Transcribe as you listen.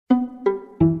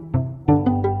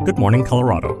Good morning,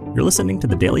 Colorado. You're listening to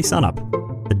the Daily Sun Up.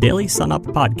 The Daily Sun Up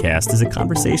podcast is a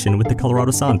conversation with the Colorado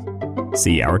Sun.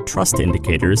 See our trust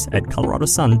indicators at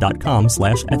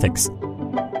coloradosun.com/ethics.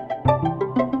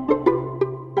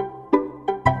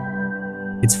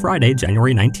 It's Friday,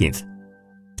 January 19th.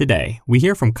 Today, we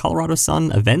hear from Colorado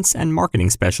Sun events and marketing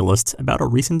specialists about a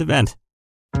recent event.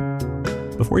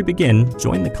 Before we begin,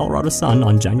 join the Colorado Sun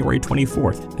on January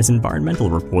 24th as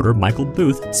environmental reporter Michael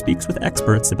Booth speaks with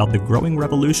experts about the growing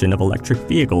revolution of electric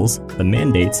vehicles, the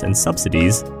mandates and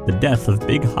subsidies, the death of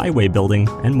big highway building,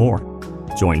 and more.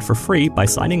 Join for free by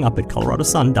signing up at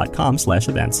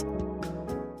coloradosun.com/events.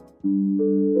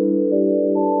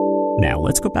 Now,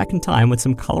 let's go back in time with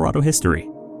some Colorado history.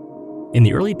 In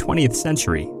the early 20th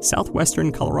century,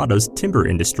 southwestern Colorado's timber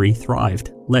industry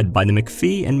thrived, led by the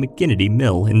McPhee and McGinnity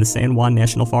Mill in the San Juan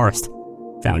National Forest.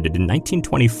 Founded in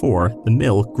 1924, the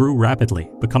mill grew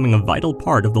rapidly, becoming a vital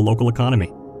part of the local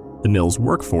economy. The mill's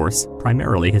workforce,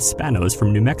 primarily Hispanos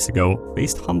from New Mexico,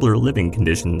 faced humbler living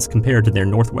conditions compared to their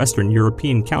northwestern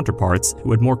European counterparts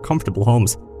who had more comfortable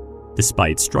homes.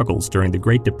 Despite struggles during the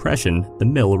Great Depression, the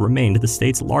mill remained the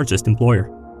state's largest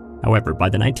employer. However, by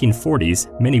the 1940s,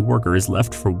 many workers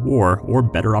left for war or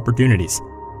better opportunities.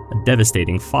 A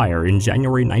devastating fire in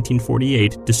January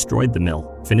 1948 destroyed the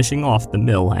mill, finishing off the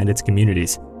mill and its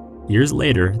communities. Years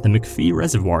later, the McPhee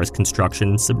Reservoir's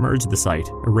construction submerged the site,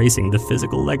 erasing the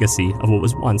physical legacy of what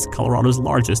was once Colorado's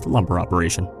largest lumber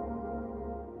operation.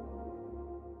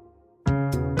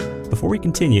 Before we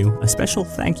continue, a special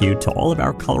thank you to all of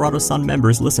our Colorado Sun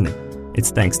members listening. It's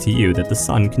thanks to you that the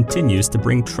Sun continues to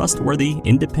bring trustworthy,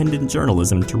 independent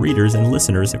journalism to readers and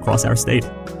listeners across our state.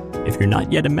 If you're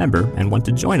not yet a member and want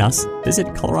to join us, visit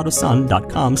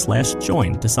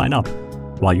coloradosun.com/join to sign up.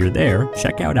 While you're there,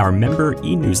 check out our member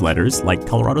e-newsletters like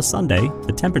Colorado Sunday,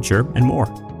 The Temperature, and more.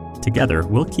 Together,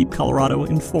 we'll keep Colorado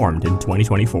informed in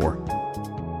 2024.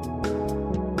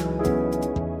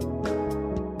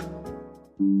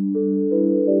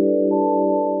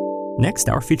 Next,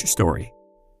 our feature story.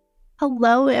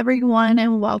 Hello, everyone,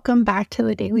 and welcome back to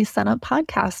the Daily Sun Up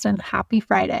podcast, and happy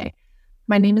Friday.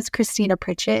 My name is Christina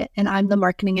Pritchett, and I'm the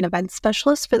Marketing and Events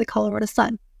Specialist for the Colorado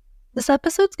Sun. This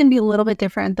episode's going to be a little bit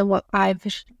different than what I've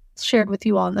shared with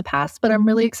you all in the past, but I'm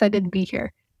really excited to be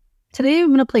here. Today, I'm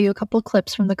going to play you a couple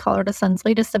clips from the Colorado Sun's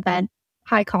latest event,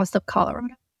 High Cost of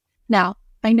Colorado. Now,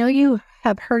 I know you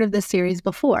have heard of this series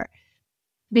before,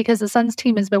 because the Sun's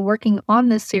team has been working on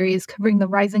this series covering the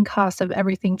rising cost of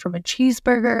everything from a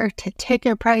cheeseburger to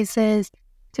ticket prices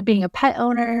to being a pet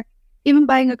owner, even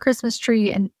buying a Christmas tree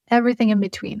and everything in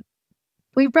between.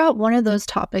 We brought one of those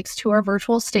topics to our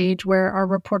virtual stage where our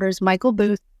reporters Michael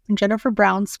Booth and Jennifer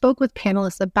Brown spoke with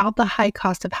panelists about the high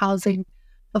cost of housing,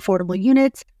 affordable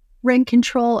units, rent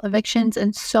control, evictions,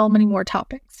 and so many more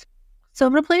topics. So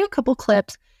I'm going to play you a couple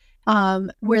clips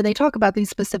where they talk about these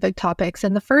specific topics.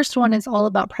 And the first one is all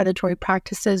about predatory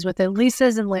practices within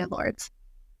leases and landlords.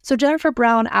 So Jennifer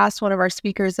Brown asked one of our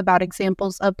speakers about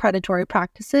examples of predatory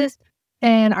practices.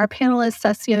 And our panelist,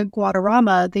 Cecia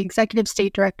Guadarrama, the executive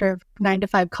state director of 9 to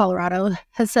 5 Colorado,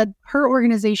 has said her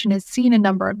organization has seen a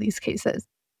number of these cases.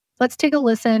 Let's take a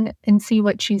listen and see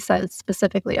what she says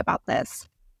specifically about this.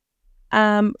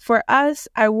 For us,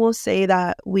 I will say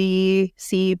that we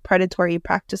see predatory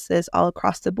practices all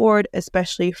across the board,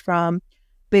 especially from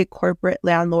big corporate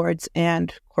landlords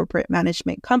and corporate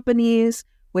management companies,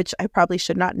 which I probably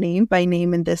should not name by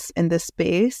name in this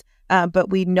space. But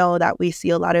we know that we see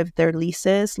a lot of their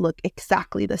leases look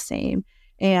exactly the same,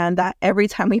 and that every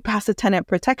time we pass a tenant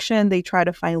protection, they try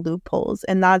to find loopholes.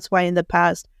 And that's why in the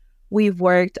past, we've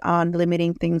worked on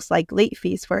limiting things like late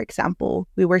fees, for example.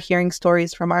 We were hearing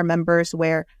stories from our members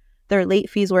where their late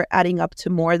fees were adding up to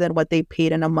more than what they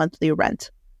paid in a monthly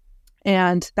rent.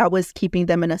 And that was keeping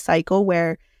them in a cycle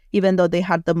where even though they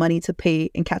had the money to pay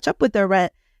and catch up with their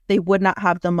rent, they would not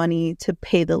have the money to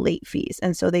pay the late fees.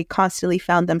 And so they constantly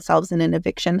found themselves in an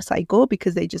eviction cycle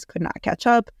because they just could not catch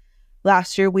up.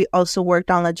 Last year, we also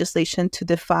worked on legislation to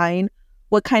define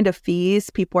what kind of fees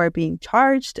people are being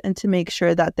charged and to make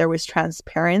sure that there was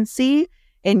transparency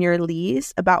in your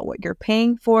lease about what you're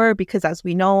paying for. Because as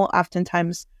we know,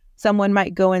 oftentimes someone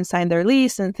might go and sign their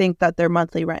lease and think that their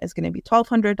monthly rent is going to be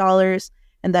 $1,200.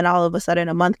 And then all of a sudden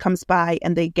a month comes by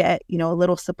and they get, a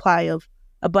little supply of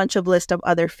a bunch of list of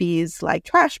other fees like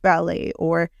trash valet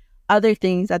or other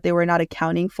things that they were not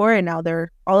accounting for. And now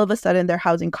all of a sudden their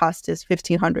housing cost is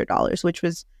 $1,500, which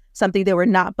was something they were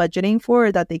not budgeting for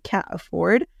or that they can't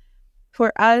afford.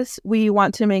 For us, we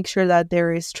want to make sure that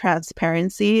there is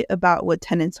transparency about what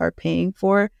tenants are paying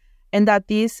for and that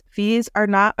these fees are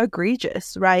not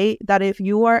egregious, right? That if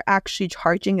you are actually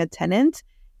charging a tenant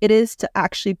it is to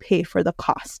actually pay for the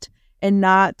cost and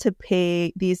not to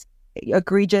pay these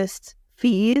egregious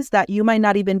fees that you might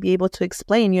not even be able to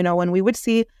explain. When we would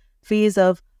see fees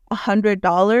of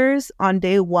 $100 on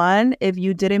day one, if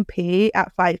you didn't pay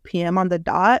at 5 p.m. on the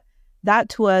dot, that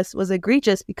to us was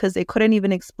egregious because they couldn't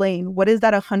even explain what is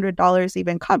that $100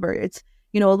 even cover. It's,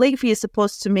 a late fee is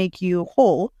supposed to make you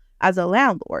whole as a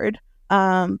landlord.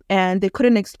 And they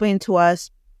couldn't explain to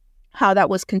us how that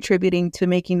was contributing to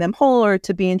making them whole or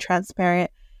to being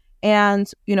transparent.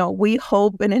 And, we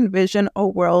hope and envision a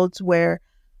world where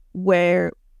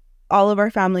all of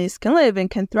our families can live and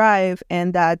can thrive,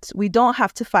 and that we don't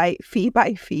have to fight fee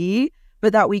by fee,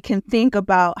 but that we can think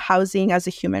about housing as a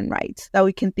human right, that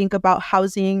we can think about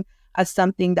housing as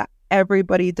something that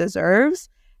everybody deserves.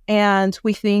 And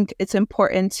we think it's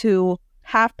important to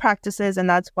have practices, and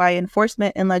that's why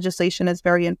enforcement and legislation is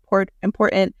very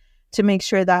important to make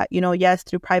sure that, yes,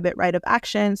 through private right of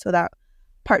action, so that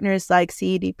partners like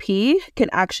CEDP can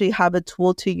actually have a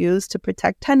tool to use to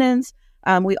protect tenants.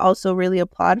 We also really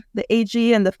applaud the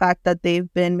AG and the fact that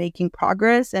they've been making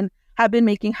progress and have been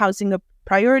making housing a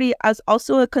priority as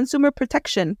also a consumer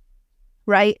protection,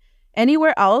 right?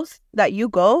 Anywhere else that you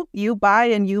go, you buy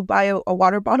a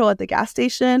water bottle at the gas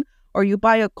station, or you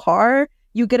buy a car,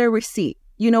 you get a receipt.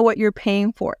 You know what you're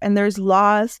paying for. And there's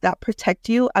laws that protect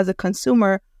you as a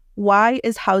consumer. Why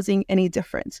is housing any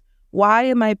different? Why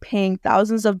am I paying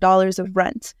thousands of dollars of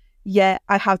rent, yet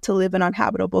I have to live in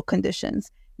uninhabitable conditions?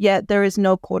 Yet there is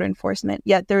no code enforcement.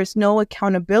 Yet there is no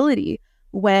accountability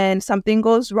when something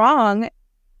goes wrong.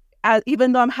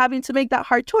 Even though I'm having to make that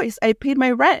hard choice, I paid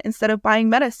my rent instead of buying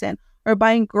medicine or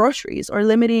buying groceries or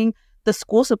limiting the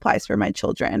school supplies for my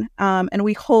children. And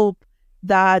we hope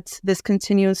that this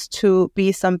continues to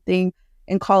be something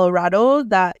in Colorado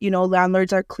that,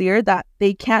 landlords are clear that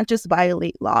they can't just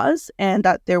violate laws and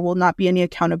that there will not be any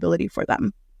accountability for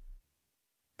them.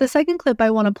 The second clip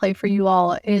I want to play for you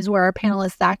all is where our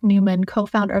panelist, Zach Newman,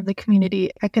 co-founder of the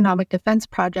Community Economic Defense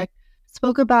Project,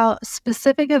 spoke about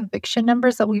specific eviction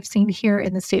numbers that we've seen here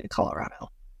in the state of Colorado.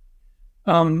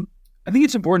 I think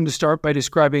it's important to start by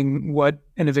describing what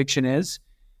an eviction is.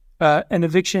 An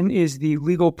eviction is the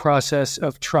legal process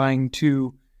of trying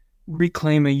to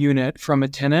reclaim a unit from a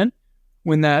tenant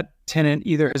when that tenant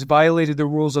either has violated the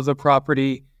rules of the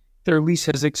property, their lease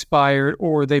has expired,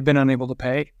 or they've been unable to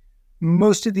pay.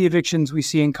 Most of the evictions we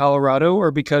see in Colorado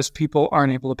are because people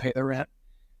aren't able to pay the rent.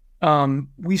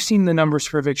 We've seen the numbers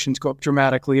for evictions go up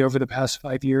dramatically over the past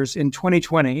 5 years. In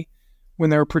 2020,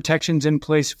 when there were protections in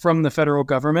place from the federal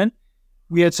government,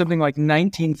 we had something like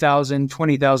 19,000,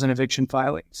 20,000 eviction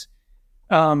filings.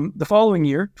 The following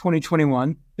year,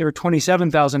 2021, there were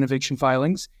 27,000 eviction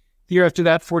filings. The year after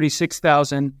that,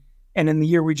 46,000. And in the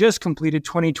year we just completed,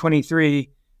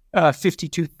 2023,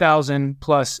 52,000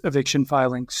 plus eviction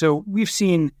filings. So we've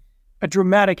seen a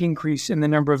dramatic increase in the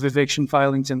number of eviction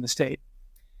filings in the state.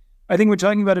 I think we're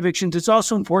talking about evictions. It's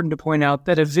also important to point out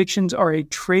that evictions are a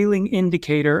trailing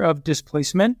indicator of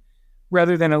displacement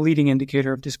rather than a leading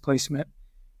indicator of displacement.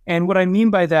 And what I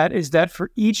mean by that is that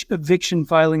for each eviction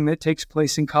filing that takes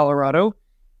place in Colorado,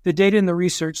 the data and the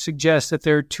research suggests that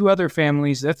there are two other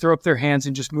families that throw up their hands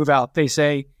and just move out. They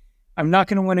say, I'm not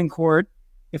going to win in court.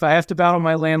 If I have to battle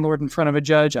my landlord in front of a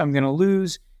judge, I'm going to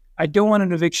lose. I don't want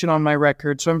an eviction on my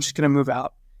record, so I'm just going to move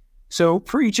out. So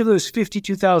for each of those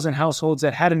 52,000 households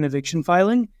that had an eviction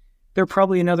filing, there are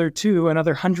probably another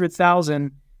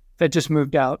 100,000 that just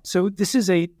moved out. So this is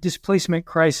a displacement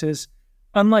crisis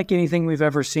unlike anything we've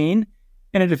ever seen,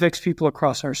 and it affects people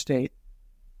across our state.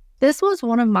 This was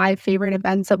one of my favorite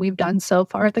events that we've done so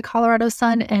far at the Colorado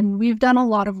Sun, and we've done a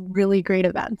lot of really great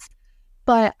events.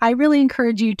 But I really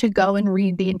encourage you to go and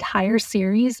read the entire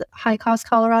series, High Cost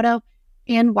Colorado,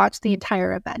 and watch the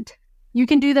entire event. You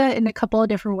can do that in a couple of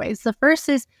different ways. The first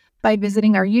is by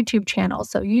visiting our YouTube channel,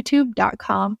 so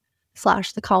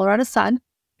youtube.com/The Colorado Sun.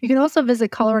 You can also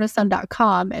visit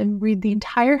coloradosun.com and read the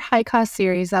entire High Cost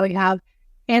series that we have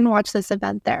and watch this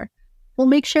event there. We'll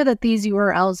make sure that these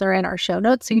URLs are in our show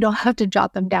notes so you don't have to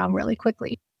jot them down really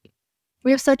quickly.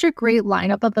 We have such a great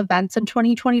lineup of events in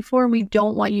 2024, and we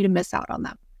don't want you to miss out on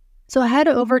them. So head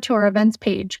over to our events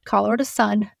page,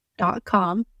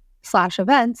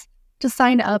 coloradosun.com/events, to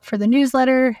sign up for the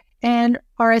newsletter and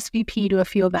RSVP to a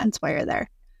few events while you're there.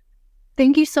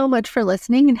 Thank you so much for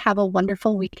listening and have a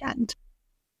wonderful weekend.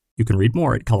 You can read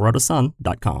more at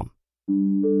coloradosun.com.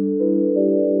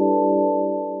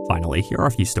 Finally, here are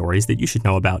a few stories that you should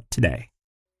know about today.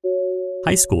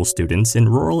 High school students in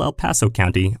rural El Paso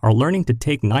County are learning to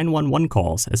take 911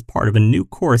 calls as part of a new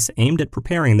course aimed at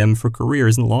preparing them for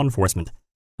careers in law enforcement.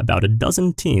 About a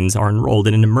dozen teens are enrolled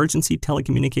in an emergency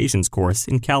telecommunications course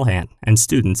in Calhan, and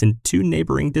students in 2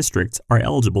 neighboring districts are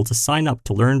eligible to sign up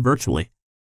to learn virtually.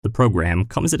 The program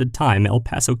comes at a time El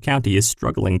Paso County is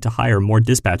struggling to hire more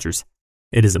dispatchers.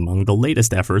 It is among the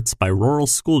latest efforts by rural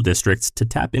school districts to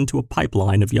tap into a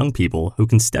pipeline of young people who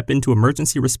can step into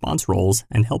emergency response roles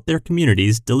and help their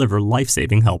communities deliver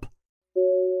life-saving help.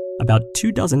 About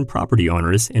 24 property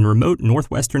owners in remote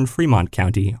northwestern Fremont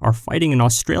County are fighting an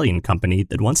Australian company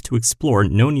that wants to explore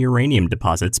known uranium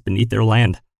deposits beneath their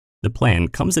land. The plan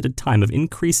comes at a time of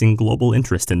increasing global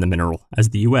interest in the mineral as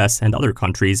the U.S. and other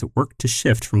countries work to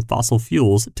shift from fossil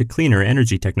fuels to cleaner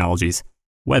energy technologies.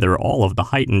 Whether all of the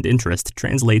heightened interest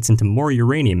translates into more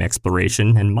uranium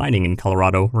exploration and mining in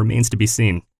Colorado remains to be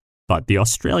seen. But the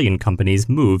Australian company's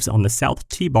moves on the South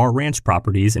T-Bar Ranch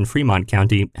properties in Fremont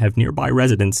County have nearby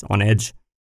residents on edge.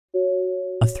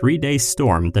 A 3-day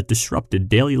storm that disrupted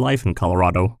daily life in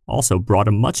Colorado also brought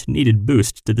a much-needed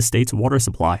boost to the state's water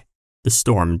supply. The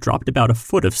storm dropped about a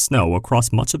foot of snow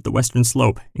across much of the western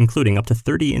slope, including up to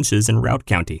 30 inches in Routt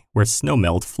County, where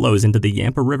snowmelt flows into the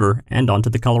Yampa River and onto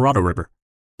the Colorado River.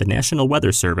 The National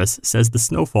Weather Service says the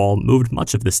snowfall moved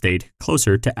much of the state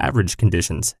closer to average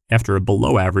conditions after a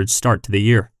below-average start to the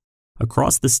year.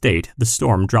 Across the state, the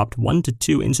storm dropped 1 to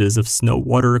 2 inches of snow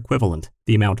water equivalent,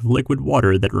 the amount of liquid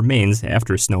water that remains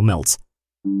after snow melts.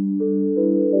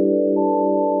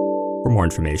 For more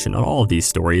information on all of these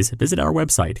stories, visit our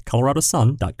website,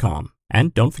 coloradosun.com.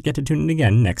 And don't forget to tune in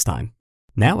again next time.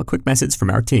 Now, a quick message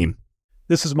from our team.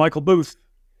 This is Michael Booth.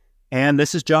 And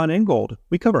this is John Ingold.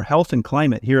 We cover health and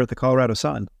climate here at the Colorado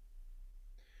Sun.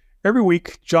 Every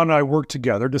week, John and I work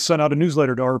together to send out a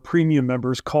newsletter to our premium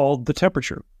members called The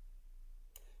Temperature.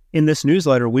 In this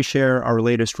newsletter, we share our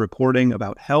latest reporting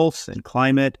about health and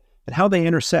climate and how they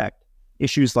intersect,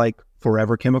 issues like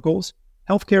forever chemicals,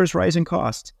 healthcare's rising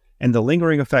costs, and the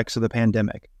lingering effects of the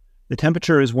pandemic. The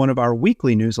Temperature is one of our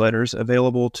weekly newsletters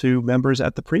available to members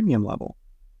at the premium level.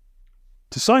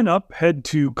 To sign up, head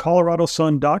to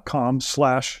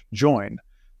coloradosun.com/join.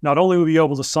 Not only will you be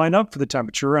able to sign up for The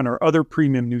Temperature and our other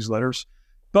premium newsletters,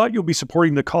 but you'll be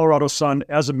supporting the Colorado Sun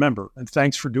as a member, and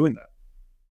thanks for doing that.